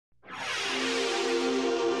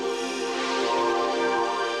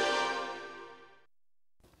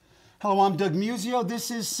Hello, I'm Doug Musio. This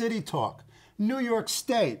is City Talk. New York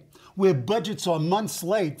State, where budgets are months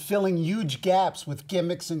late, filling huge gaps with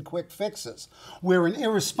gimmicks and quick fixes, where an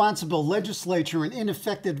irresponsible legislature and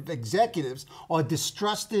ineffective executives are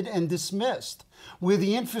distrusted and dismissed, where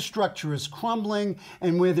the infrastructure is crumbling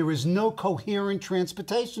and where there is no coherent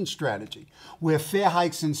transportation strategy, where fare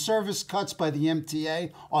hikes and service cuts by the MTA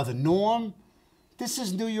are the norm. This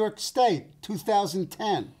is New York State,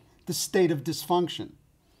 2010, the state of dysfunction.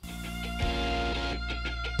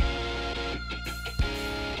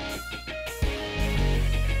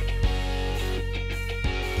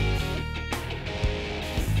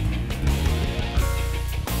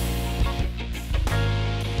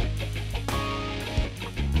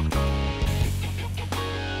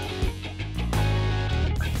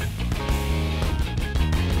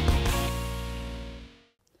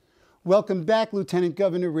 Welcome back, Lieutenant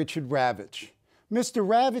Governor Richard Ravitch. Mr.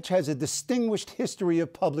 Ravitch has a distinguished history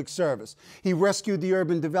of public service. He rescued the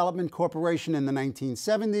Urban Development Corporation in the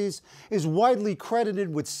 1970s, is widely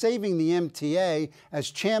credited with saving the MTA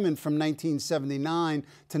as chairman from 1979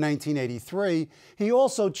 to 1983. He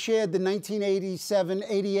also chaired the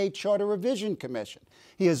 1987-88 Charter Revision Commission.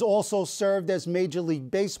 He has also served as Major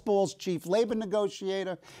League Baseball's chief labor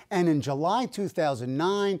negotiator, and in July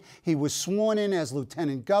 2009, he was sworn in as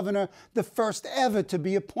Lieutenant Governor, the first ever to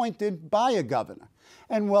be appointed by a governor.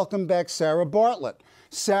 And welcome back, Sarah Bartlett.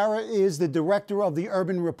 Sarah is the director of the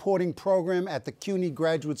Urban Reporting Program at the CUNY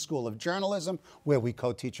Graduate School of Journalism, where we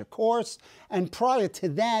co-teach a course. And prior to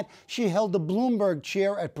that, she held the Bloomberg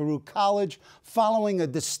Chair at Baruch College, following a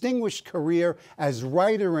distinguished career as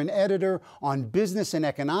writer and editor on business and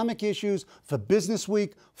economic issues for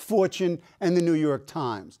Businessweek, Fortune, and the New York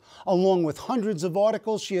Times. Along with hundreds of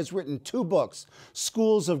articles, she has written 2 books,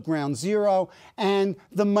 Schools of Ground Zero and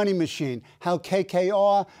The Money Machine, How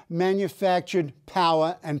KKR Manufactured Power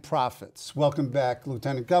and Profits. Welcome back,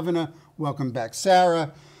 Lieutenant Governor. Welcome back,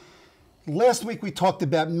 Sarah. Last week we talked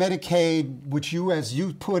about Medicaid, which you, as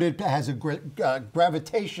you put it, has a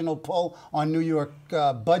gravitational pull on New York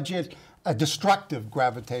budget, a destructive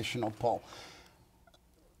gravitational pull.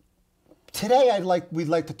 Today we'd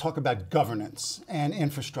like to talk about governance and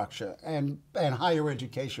infrastructure and higher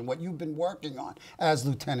education, what you've been working on as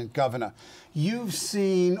Lieutenant Governor. You've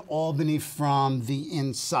seen Albany from the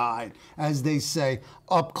inside, as they say,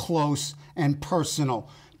 up close and personal.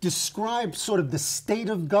 Describe sort of the state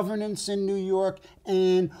of governance in New York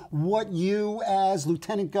and what you as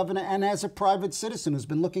Lieutenant Governor and as a private citizen who's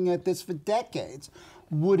been looking at this for decades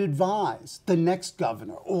would advise the next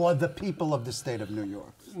governor or the people of the state of New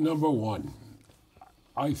York. Number one,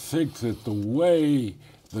 I think that the way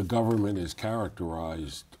the government is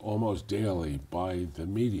characterized almost daily by the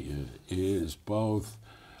media is both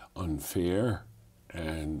unfair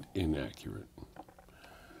and inaccurate.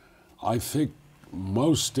 I think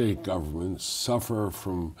most state governments suffer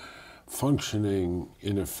from functioning,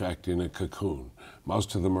 in effect, in a cocoon.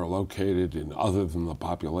 Most of them are located in other than the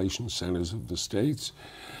population centers of the states.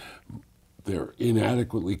 They're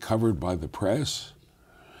inadequately covered by the press,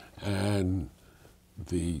 and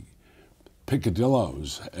the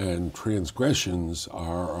peccadillos and transgressions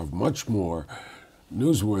are of much more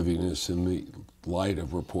newsworthiness in the light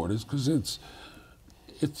of reporters, because it's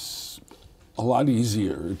a lot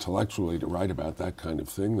easier intellectually to write about that kind of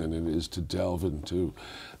thing than it is to delve into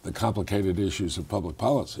the complicated issues of public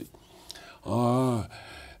policy.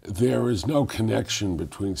 There is no connection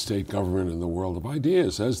between state government and the world of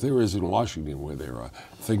ideas, as there is in Washington, where there are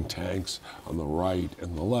think tanks on the right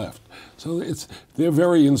and the left. So they're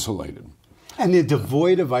very insulated. And they're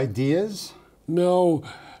devoid of ideas? No,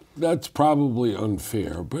 that's probably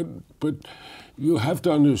unfair, but you have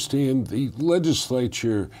to understand the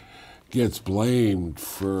legislature gets blamed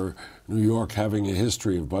for New York having a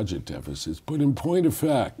history of budget deficits, but in point of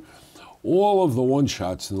fact, all of the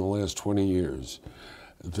one-shots in the last 20 years,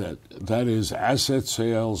 that is asset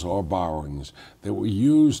sales or borrowings that were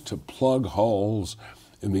used to plug holes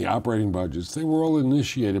in the operating budgets, they were all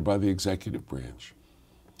initiated by the executive branch,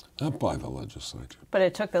 not by the legislature. But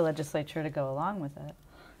it took the legislature to go along with it.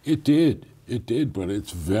 It did, but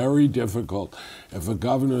it's very difficult. If a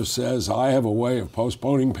governor says, I have a way of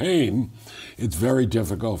postponing pain, it's very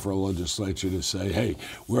difficult for a legislature to say, hey,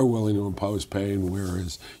 we're willing to impose pain,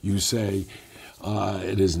 whereas you say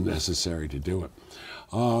it isn't necessary to do it.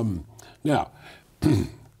 Now,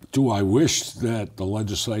 do I wish that the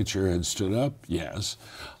legislature had stood up? Yes.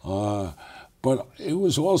 But it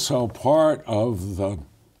was also part of the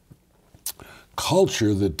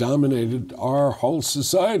culture that dominated our whole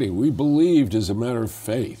society. We believed, as a matter of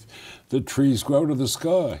faith, that trees grow to the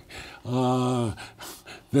sky,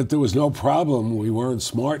 that there was no problem we weren't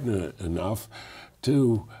smart enough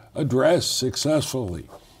to address successfully,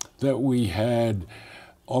 that we had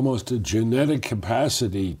almost a genetic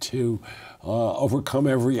capacity to overcome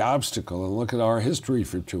every obstacle. And look at our history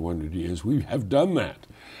for 200 years. We have done that.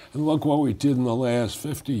 And look what we did in the last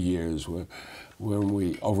 50 years when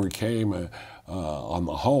we overcame, on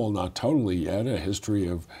the whole, not totally yet, a history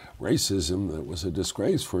of racism that was a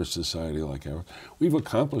disgrace for a society like ours. We've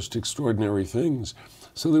accomplished extraordinary things.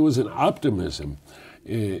 So there was an optimism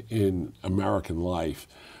in American life.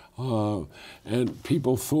 And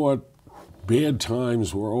people thought bad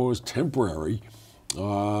times were always temporary,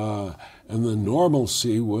 and the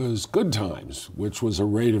normalcy was good times, which was a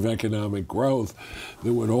rate of economic growth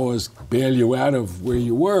that would always bail you out of where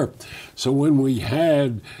you were. So when we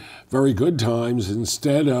had very good times,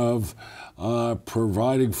 instead of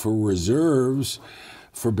providing for reserves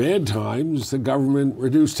for bad times, the government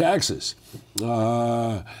reduced taxes,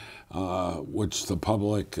 which the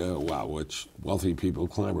public, which wealthy people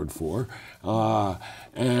clamored for.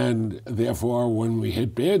 And therefore, when we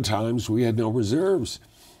hit bad times, we had no reserves.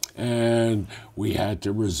 And we had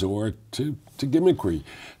to resort to gimmickry.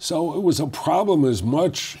 So it was a problem as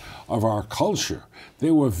much of our culture.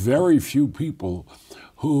 There were very few people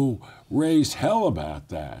who raised hell about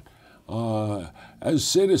that as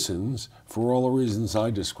citizens, for all the reasons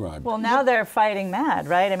I described. Well, now they're fighting mad,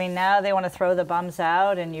 right? I mean, now they want to throw the bums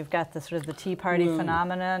out, and you've got the sort of the Tea Party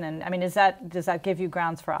phenomenon. And I mean, does that give you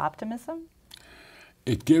grounds for optimism?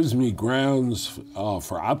 It gives me grounds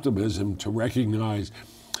for optimism to recognize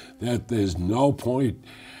that there's no point,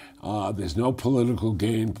 there's no political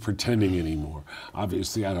gain pretending anymore.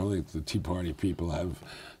 Obviously, I don't think the Tea Party people have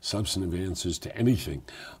substantive answers to anything.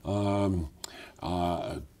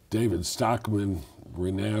 David Stockman,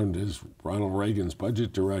 renowned as Ronald Reagan's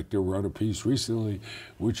budget director, wrote a piece recently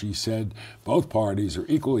which he said both parties are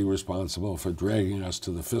equally responsible for dragging us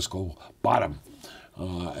to the fiscal bottom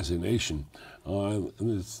as a nation.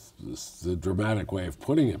 It's the dramatic way of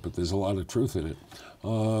putting it, but there's a lot of truth in it.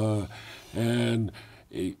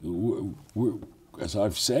 As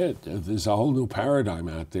I've said, there's a whole new paradigm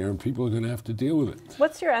out there, and people are going to have to deal with it.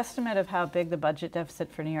 What's your estimate of how big the budget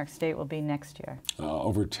deficit for New York State will be next year?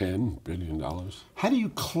 Over $10 billion. How do you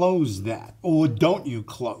close that, or don't you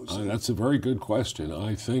close it? That's a very good question.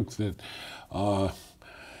 I think that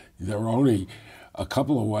there are only a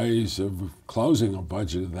couple of ways of closing a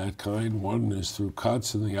budget of that kind. One is through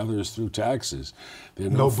cuts, and the other is through taxes.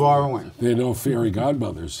 No borrowing. There are no fairy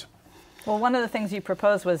godmothers. Well, one of the things you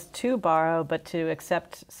proposed was to borrow, but to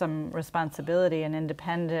accept some responsibility, an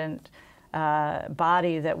independent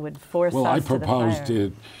body that would force us to the fire. Well, I proposed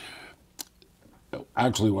it.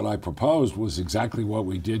 Actually, what I proposed was exactly what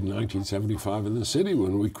we did in 1975 in the city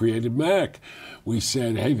when we created MAC. We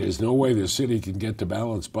said, hey, there's no way the city can get to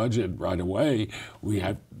balanced budget right away. We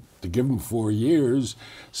have to give them 4 years,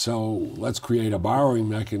 so let's create a borrowing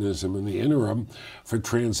mechanism in the interim for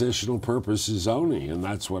transitional purposes only, and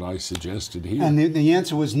that's what I suggested here. And the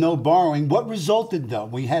answer was no borrowing. What resulted, though?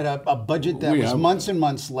 We had a budget that was months and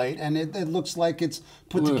months late, and it looks like it's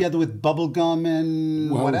put together with bubble gum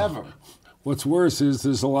and whatever. What's worse is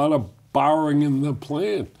there's a lot of borrowing in the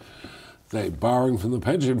plan. They're borrowing from the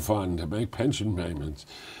pension fund to make pension payments.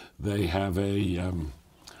 They have a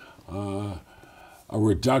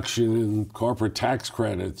reduction in corporate tax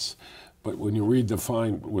credits, but when you read the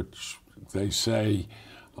fine, which they say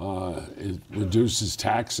it reduces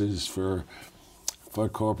taxes for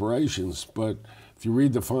corporations, but if you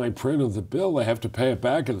read the fine print of the bill, they have to pay it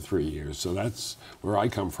back in 3 years. So that's where I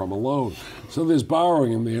come from alone. So there's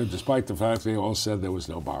borrowing in there, despite the fact they all said there was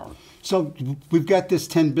no borrowing. So we've got this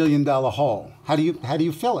 $10 billion hole. How do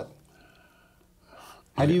you fill it?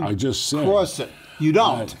 How do you I just said, cross it? You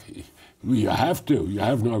don't. You have to. You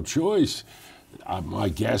have no choice. My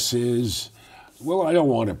guess is, well, I don't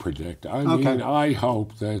want to predict. I mean, I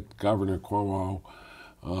hope that Governor Cuomo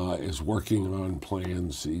is working on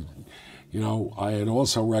plans. I had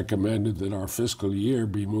also recommended that our fiscal year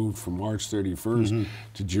be moved from March 31st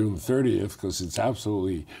to June 30th, because it's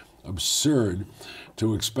absolutely absurd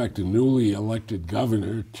to expect a newly elected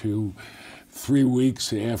governor to 3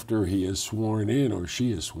 weeks after he is sworn in, or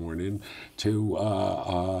she is sworn in,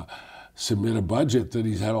 to submit a budget that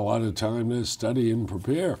he's had a lot of time to study and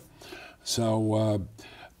prepare. So,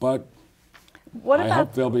 but What I about,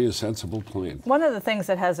 hope there'll be a sensible plan. one of the things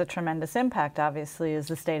that has a tremendous impact, obviously, is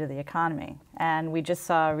the state of the economy. And we just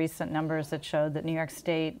saw recent numbers that showed that New York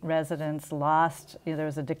State residents lost, there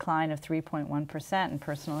was a decline of 3.1% in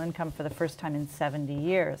personal income for the first time in 70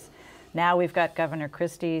 years. Now we've got Governor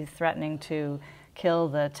Christie threatening to kill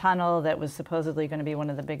the tunnel that was supposedly going to be one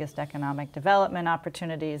of the biggest economic development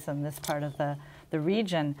opportunities in this part of the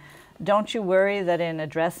region. Don't you worry that in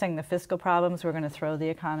addressing the fiscal problems, we're going to throw the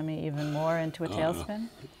economy even more into a tailspin?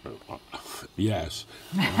 Yes.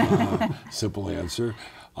 Simple answer.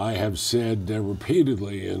 I have said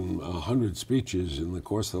repeatedly in 100 speeches in the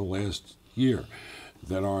course of the last year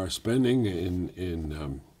that our spending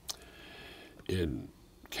in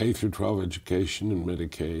K through 12 education and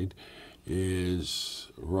Medicaid is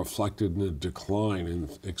reflected in a decline in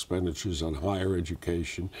expenditures on higher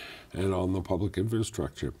education and on the public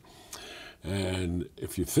infrastructure. And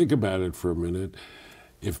if you think about it for a minute,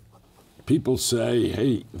 if people say,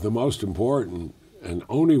 hey, the most important and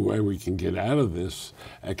only way we can get out of this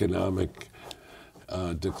economic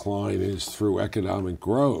decline is through economic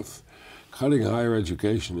growth, cutting higher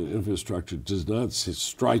education and infrastructure does not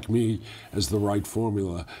strike me as the right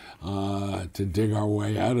formula to dig our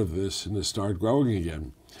way out of this and to start growing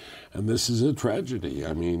again. And this is a tragedy.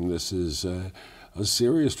 I mean, this is a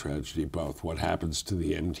serious tragedy, both what happens to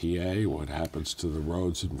the MTA, what happens to the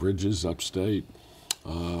roads and bridges upstate,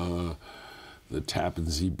 the Tappan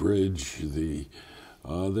Zee Bridge, there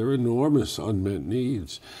are enormous unmet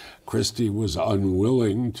needs. Christie was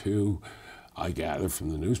unwilling to, I gather from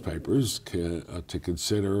the newspapers, to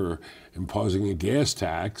consider imposing a gas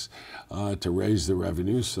tax to raise the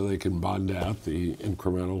revenue so they can bond out the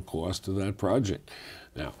incremental cost of that project.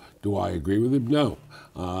 Now, do I agree with him? No,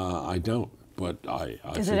 I don't. But I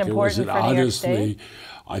think it was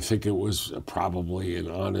I think it was probably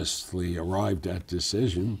an honestly arrived at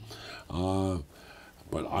decision.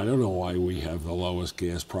 But I don't know why we have the lowest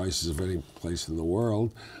gas prices of any place in the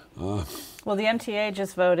world. Well, the MTA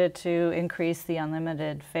just voted to increase the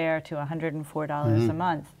unlimited fare to $104 a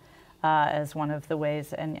month as one of the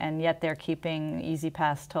ways, and yet they're keeping Easy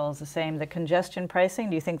Pass tolls the same. The congestion pricing,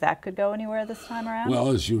 do you think that could go anywhere this time around? Well,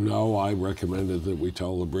 as you know, I recommended that we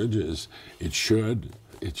toll the bridges. It should.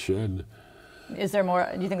 It should. Is there more?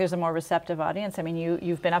 Do you think there's a more receptive audience? I mean,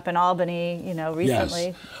 you've been up in Albany, recently.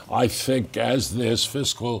 Yes, I think as this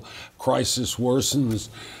fiscal crisis worsens,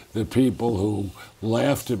 the people who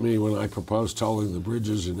laughed at me when I proposed tolling the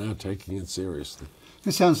bridges are now taking it seriously.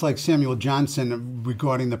 This sounds like Samuel Johnson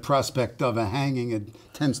regarding the prospect of a hanging. It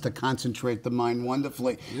tends to concentrate the mind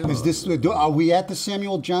wonderfully. Yeah. Are we at the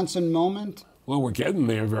Samuel Johnson moment? Well, we're getting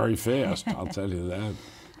there very fast, I'll tell you that.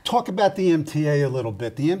 Talk about the MTA a little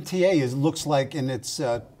bit. The MTA looks like in its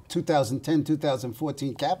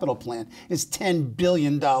 2010-2014 capital plan is $10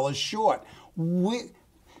 billion short.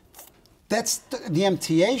 That's the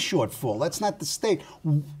MTA shortfall. That's not the state.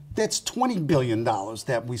 That's $20 billion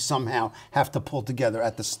that we somehow have to pull together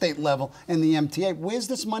at the state level and the MTA. Where's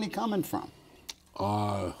this money coming from?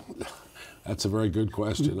 That's a very good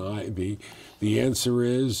question. The answer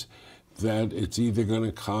is that it's either going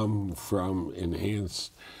to come from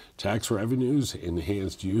enhanced tax revenues,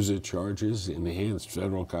 enhanced user charges, enhanced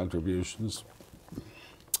federal contributions,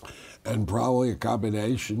 and probably a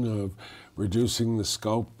combination of reducing the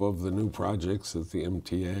scope of the new projects that the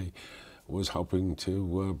MTA was hoping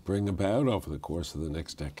to bring about over the course of the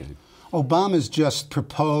next decade. Obama's just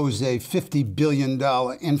proposed a $50 billion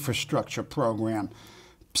infrastructure program.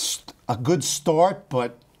 A good start,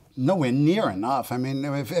 but nowhere near enough. I mean,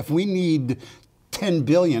 if we need $10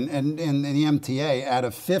 billion in the MTA out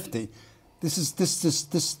of 50,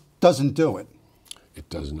 this doesn't do it. It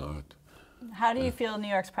does not. How do you feel New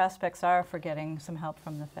York's prospects are for getting some help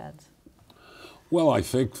from the feds? Well, I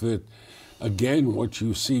think that, again, what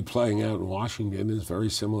you see playing out in Washington is very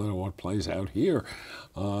similar to what plays out here.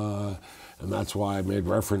 And that's why I made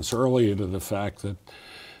reference earlier to the fact that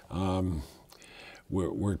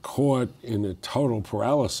we're caught in a total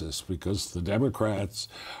paralysis because the Democrats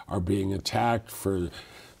are being attacked for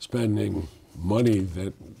spending money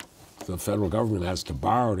that the federal government has to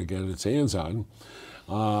borrow to get its hands on.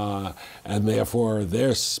 And therefore,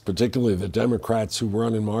 particularly the Democrats who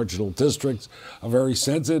run in marginal districts, are very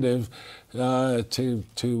sensitive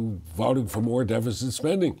to voting for more deficit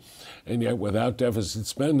spending. And yet, without deficit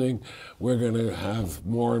spending, we're going to have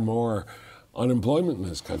more and more unemployment in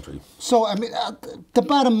this country. So, I mean, the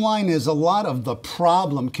bottom line is a lot of the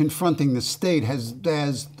problem confronting the state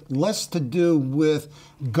has less to do with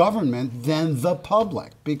government than the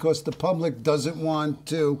public, because the public doesn't want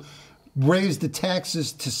to raise the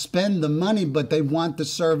taxes to spend the money, but they want the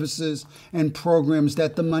services and programs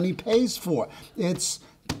that the money pays for. It's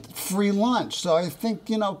free lunch. So I think,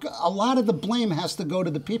 you know, a lot of the blame has to go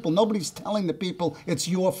to the people. Nobody's telling the people it's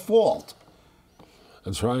your fault.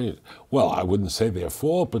 That's right. Well, I wouldn't say their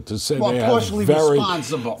fault, but to say Well, they have partially very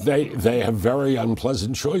responsible. They have very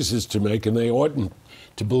unpleasant choices to make, and they oughtn't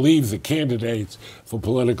to believe the candidates for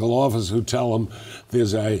political office who tell them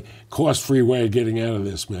there's a cost-free way of getting out of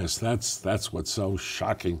this mess. That's what's so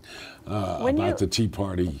shocking about the Tea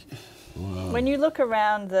Party. When you look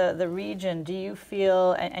around the region, do you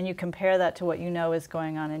feel, and you compare that to what you know is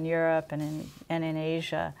going on in Europe and in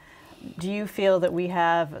Asia, do you feel that we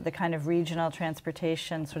have the kind of regional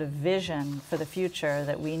transportation sort of vision for the future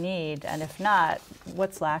that we need? And if not,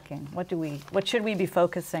 what's lacking? What should we be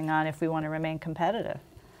focusing on if we want to remain competitive?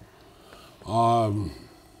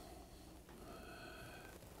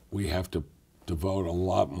 We have to devote a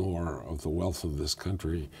lot more of the wealth of this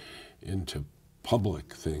country into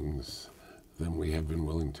public things than we have been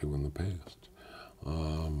willing to in the past.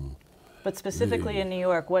 But specifically in New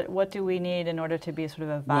York, what do we need in order to be sort of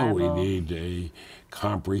a viable... Well, we need a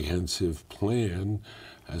comprehensive plan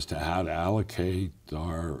as to how to allocate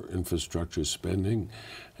our infrastructure spending,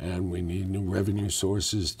 and we need new revenue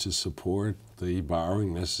sources to support the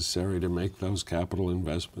borrowing necessary to make those capital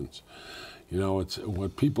investments. You know, it's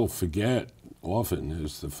what people forget often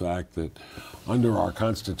is the fact that under our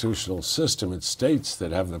constitutional system, it's states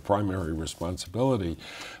that have the primary responsibility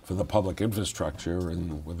for the public infrastructure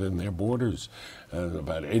and within their borders. And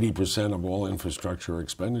about 80% of all infrastructure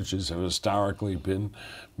expenditures have historically been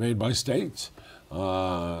made by states.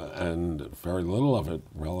 And very little of it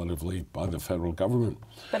relatively by the federal government.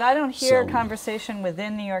 But I don't hear conversation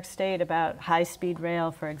within New York State about high-speed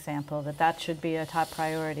rail, for example, that should be a top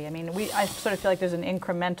priority. I mean, I sort of feel like there's an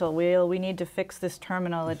incremental we need to fix this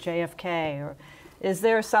terminal at JFK. Or is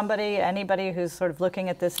there anybody who's sort of looking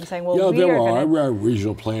at this and saying, well, yeah, we are going to... Our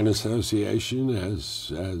Regional Plan Association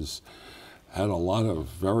has had a lot of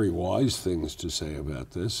very wise things to say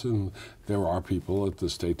about this, and there are people at the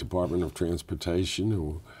State Department of Transportation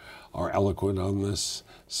who are eloquent on this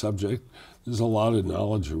subject. There's a lot of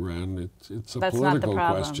knowledge around it. It's a political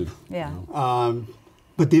question. Yeah. You know?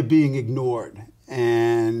 But they're being ignored,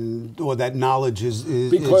 or that knowledge is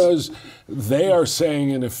because they are saying,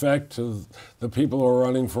 in effect, to the people who are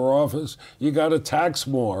running for office, you got to tax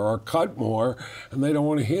more or cut more, and they don't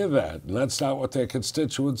want to hear that. And that's not what their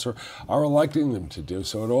constituents are electing them to do.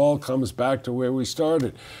 So it all comes back to where we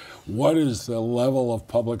started. What is the level of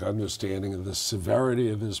public understanding of the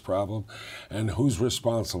severity of this problem, and who's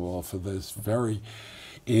responsible for this very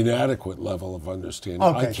inadequate level of understanding?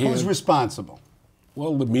 Okay, who's responsible?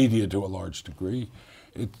 Well, the media to a large degree.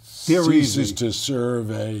 It ceases to serve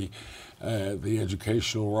the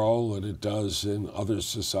educational role that it does in other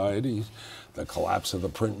societies. The collapse of the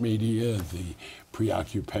print media, the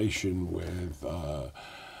preoccupation with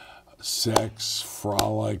sex,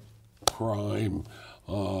 frolic, crime,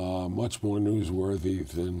 much more newsworthy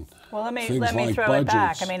than Well, let me like throw budgets. it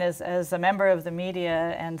back. I mean, as a member of the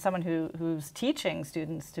media and someone who's teaching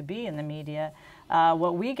students to be in the media,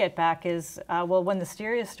 what we get back is, well, when the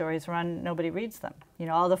serious stories run, nobody reads them. You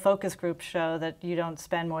know, all the focus groups show that you don't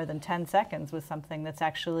spend more than 10 seconds with something that's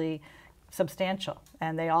actually substantial,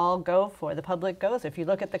 and they all the public goes. If you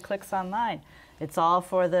look at the clicks online, it's all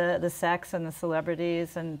for the sex and the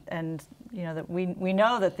celebrities, and you know that we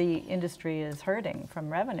know that the industry is hurting from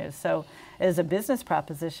revenues. So, as a business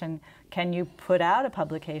proposition, can you put out a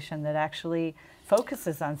publication that actually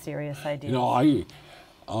focuses on serious ideas? You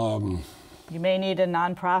know, you may need a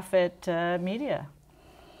nonprofit media.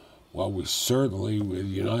 Well, the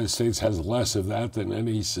United States has less of that than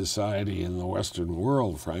any society in the Western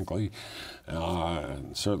world, frankly,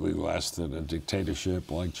 and certainly less than a dictatorship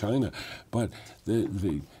like China. But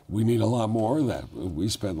we need a lot more of that. We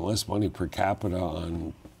spend less money per capita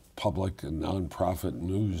on public and nonprofit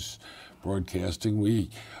news broadcasting. We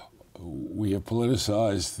have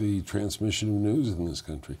politicized the transmission of news in this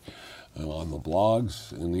country. On the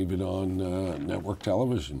blogs and even on network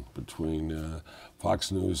television between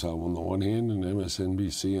Fox News on the one hand and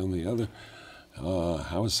MSNBC on the other.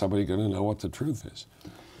 How is somebody going to know what the truth is?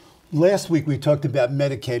 Last week we talked about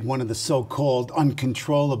Medicaid, one of the so-called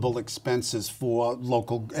uncontrollable expenses for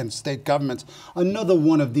local and state governments. Another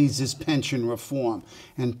one of these is pension reform.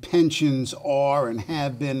 And pensions are and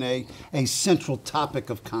have been a central topic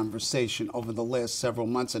of conversation over the last several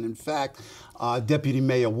months. And in fact, Deputy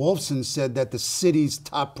Mayor Wolfson said that the city's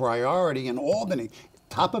top priority in Albany,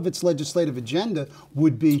 top of its legislative agenda,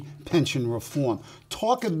 would be pension reform.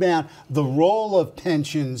 Talk about the role of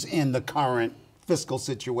pensions in the current fiscal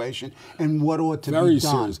situation and what ought to Very be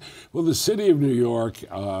done? serious. Well, the city of New York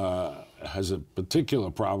has a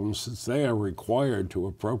particular problem since they are required to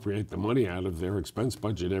appropriate the money out of their expense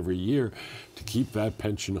budget every year to keep that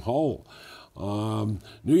pension whole.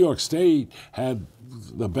 New York State had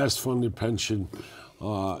the best funded pension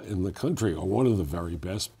in the country, or one of the very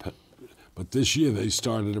best, but this year they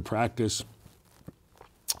started a practice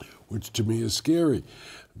which to me is scary.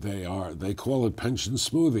 They call it pension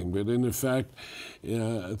smoothing, but in effect,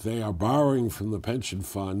 they are borrowing from the pension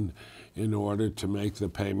fund in order to make the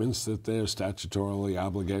payments that they're statutorily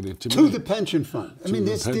obligated to make. To the pension fund. I mean,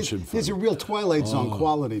 there's a real Twilight Zone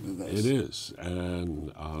quality to this. It is,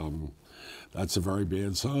 and that's a very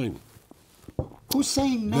bad sign. Who's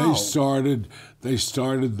saying no? They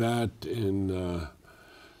started that in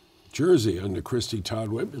Jersey under Christie Todd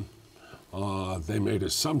Whitman. They made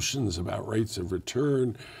assumptions about rates of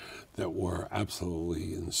return that were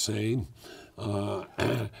absolutely insane.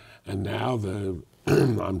 And now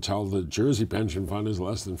I'm told the Jersey pension fund is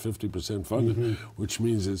less than 50% funded, which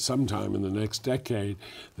means that sometime in the next decade,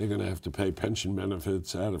 they're going to have to pay pension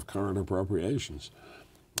benefits out of current appropriations.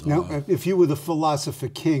 Now, if you were the philosopher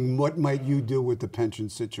king, what might you do with the pension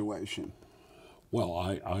situation? Well,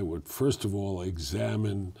 I would first of all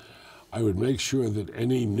I would make sure that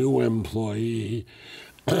any new employee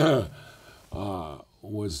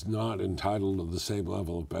was not entitled to the same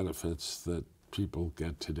level of benefits that people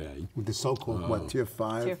get today. With the so-called, Tier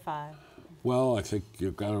 5? Tier 5. Well, I think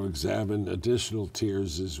you've got to examine additional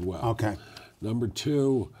tiers as well. Okay. Number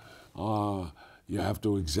two, you have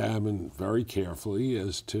to examine very carefully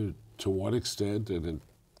as to what extent, and it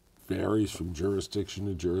varies from jurisdiction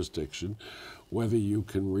to jurisdiction, whether you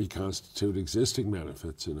can reconstitute existing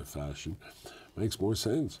benefits in a fashion. Makes more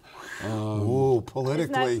sense.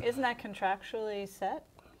 Politically. Isn't that contractually set?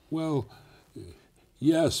 Well,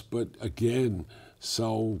 yes, but again,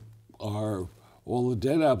 so are all the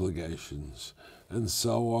debt obligations, and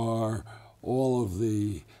so are all of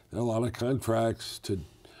there are a lot of contracts to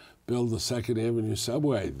build the Second Avenue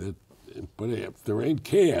subway, but if there ain't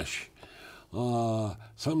cash,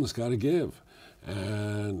 something's got to give.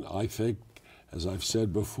 And I think, as I've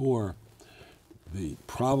said before, the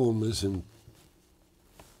problem isn't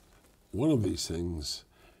one of these things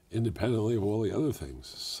independently of all the other things.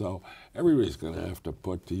 So everybody's going to have to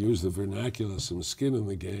put, to use the vernacular, some skin in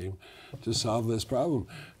the game to solve this problem,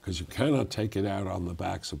 because you cannot take it out on the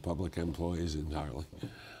backs of public employees entirely.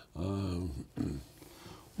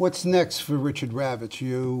 What's next for Richard Ravitch?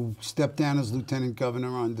 You stepped down as Lieutenant Governor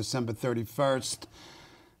on December 31st.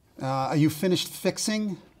 Are you finished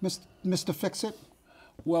fixing, Mr. Fix-It?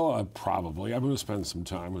 Well, I'm going to spend some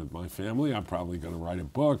time with my family. I'm probably going to write a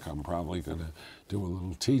book. I'm probably going to do a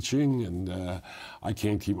little teaching, and I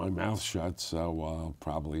can't keep my mouth shut, so I'll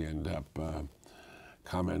probably end up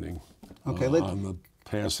commenting on the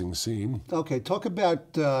passing scene. Okay, talk about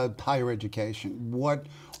higher education. What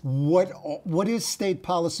is state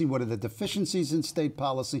policy? What are the deficiencies in state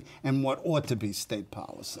policy, and what ought to be state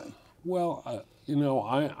policy? Well,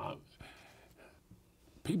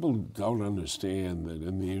 people don't understand that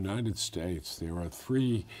in the United States there are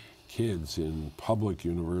 3 kids in public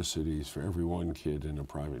universities for every 1 kid in a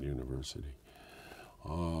private university.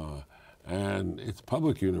 And it's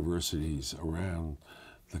public universities around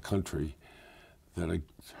the country that are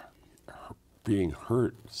being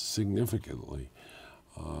hurt significantly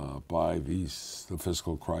by the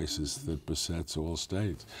fiscal crisis that besets all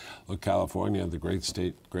states. Look, California, the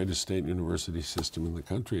greatest state university system in the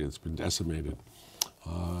country, it's been decimated.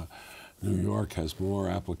 New York has more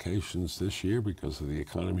applications this year because of the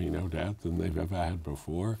economy, no doubt, than they've ever had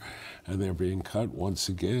before, and they're being cut once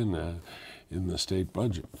again in the state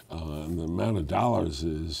budget. And the amount of dollars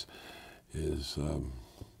is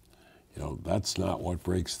that's not what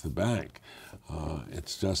breaks the bank.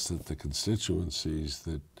 It's just that the constituencies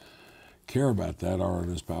that care about that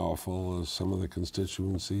aren't as powerful as some of the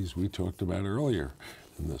constituencies we talked about earlier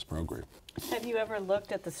in this program. Have you ever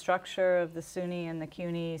looked at the structure of the SUNY and the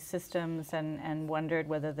CUNY systems and wondered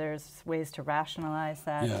whether there's ways to rationalize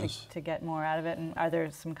that Yes. to get more out of it? And are there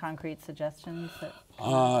some concrete suggestions that?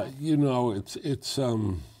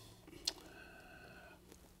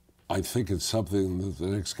 I think it's something that the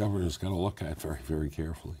next governor's got to look at very, very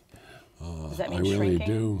carefully. Does that mean I really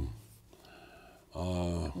shrinking?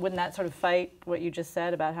 do. Wouldn't that sort of fight what you just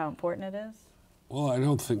said about how important it is? Well, I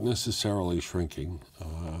don't think necessarily shrinking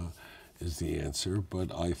is the answer,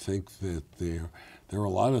 but I think that there are a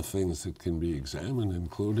lot of things that can be examined,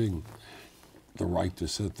 including the right to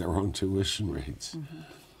set their own tuition rates.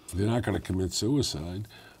 Mm-hmm. They're not going to commit suicide.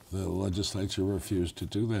 The legislature refused to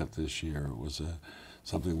do that this year. It was a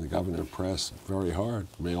something the governor pressed very hard.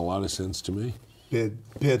 Made a lot of sense to me.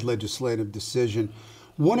 Bad legislative decision.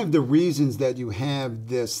 One of the reasons that you have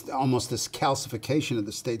this, almost this calcification of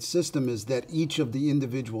the state system, is that each of the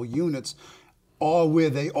individual units are where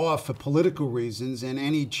they are for political reasons, and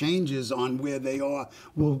any changes on where they are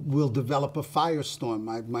will develop a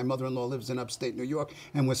firestorm. My mother-in-law lives in upstate New York,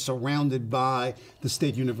 and we're surrounded by the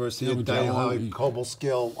State University of Delhi,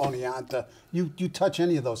 Cobleskill, Oneonta. You touch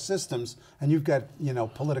any of those systems, and you've got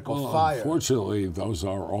political fire. Unfortunately, those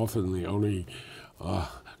are often the only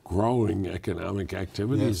growing economic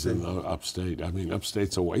activities in the upstate. I mean,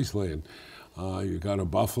 upstate's a wasteland. You got a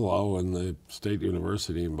Buffalo, and the State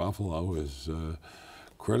University in Buffalo is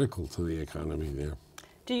critical to the economy there.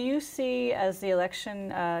 Do you see, as the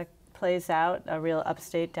election plays out, a real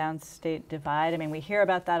upstate-downstate divide? I mean, we hear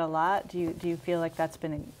about that a lot. Do you feel like that's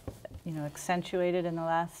been, accentuated in the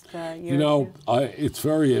last year or two? It's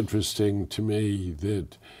very interesting to me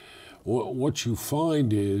that what you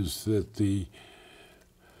find is that the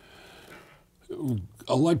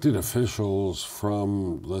elected officials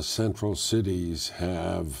from the central cities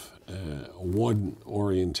have one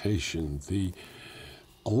orientation. The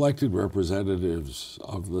elected representatives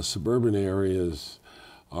of the suburban areas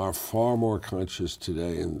are far more conscious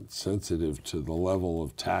today and sensitive to the level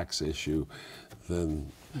of tax issue than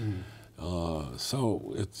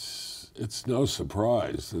so it's no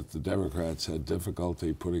surprise that the Democrats had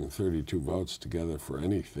difficulty putting 32 votes together for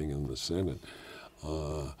anything in the Senate.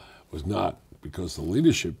 It was not because the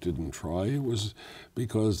leadership didn't try, it was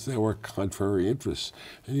because there were contrary interests.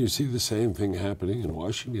 And you see the same thing happening in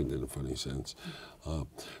Washington in a funny sense.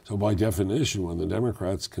 So by definition, when the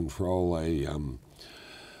Democrats control a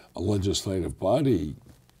legislative body,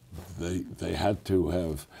 they had to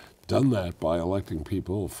have done that by electing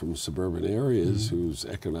people from suburban areas whose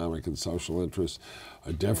economic and social interests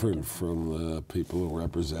are different from the people who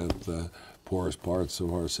represent the poorest parts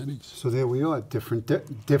of our cities. So there we are, different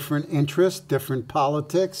interests, different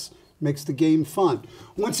politics, makes the game fun.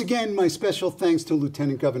 Once again, my special thanks to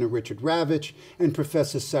Lieutenant Governor Richard Ravitch and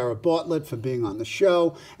Professor Sarah Bartlett for being on the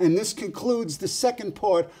show. And this concludes the second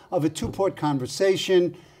part of a two-part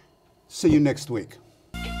conversation. See you next week.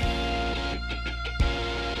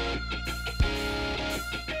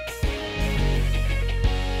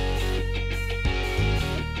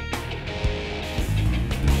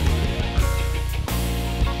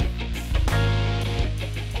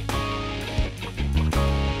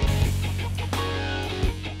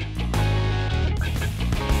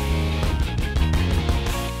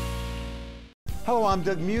 Hello, I'm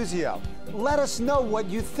Doug Musio. Let us know what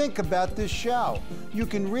you think about this show. You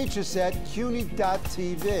can reach us at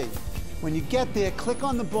CUNY.TV. When you get there, click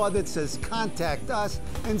on the bar that says Contact Us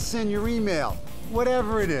and send your email.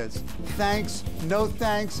 Whatever it is. Thanks, no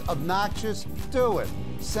thanks, obnoxious, do it.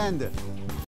 Send it.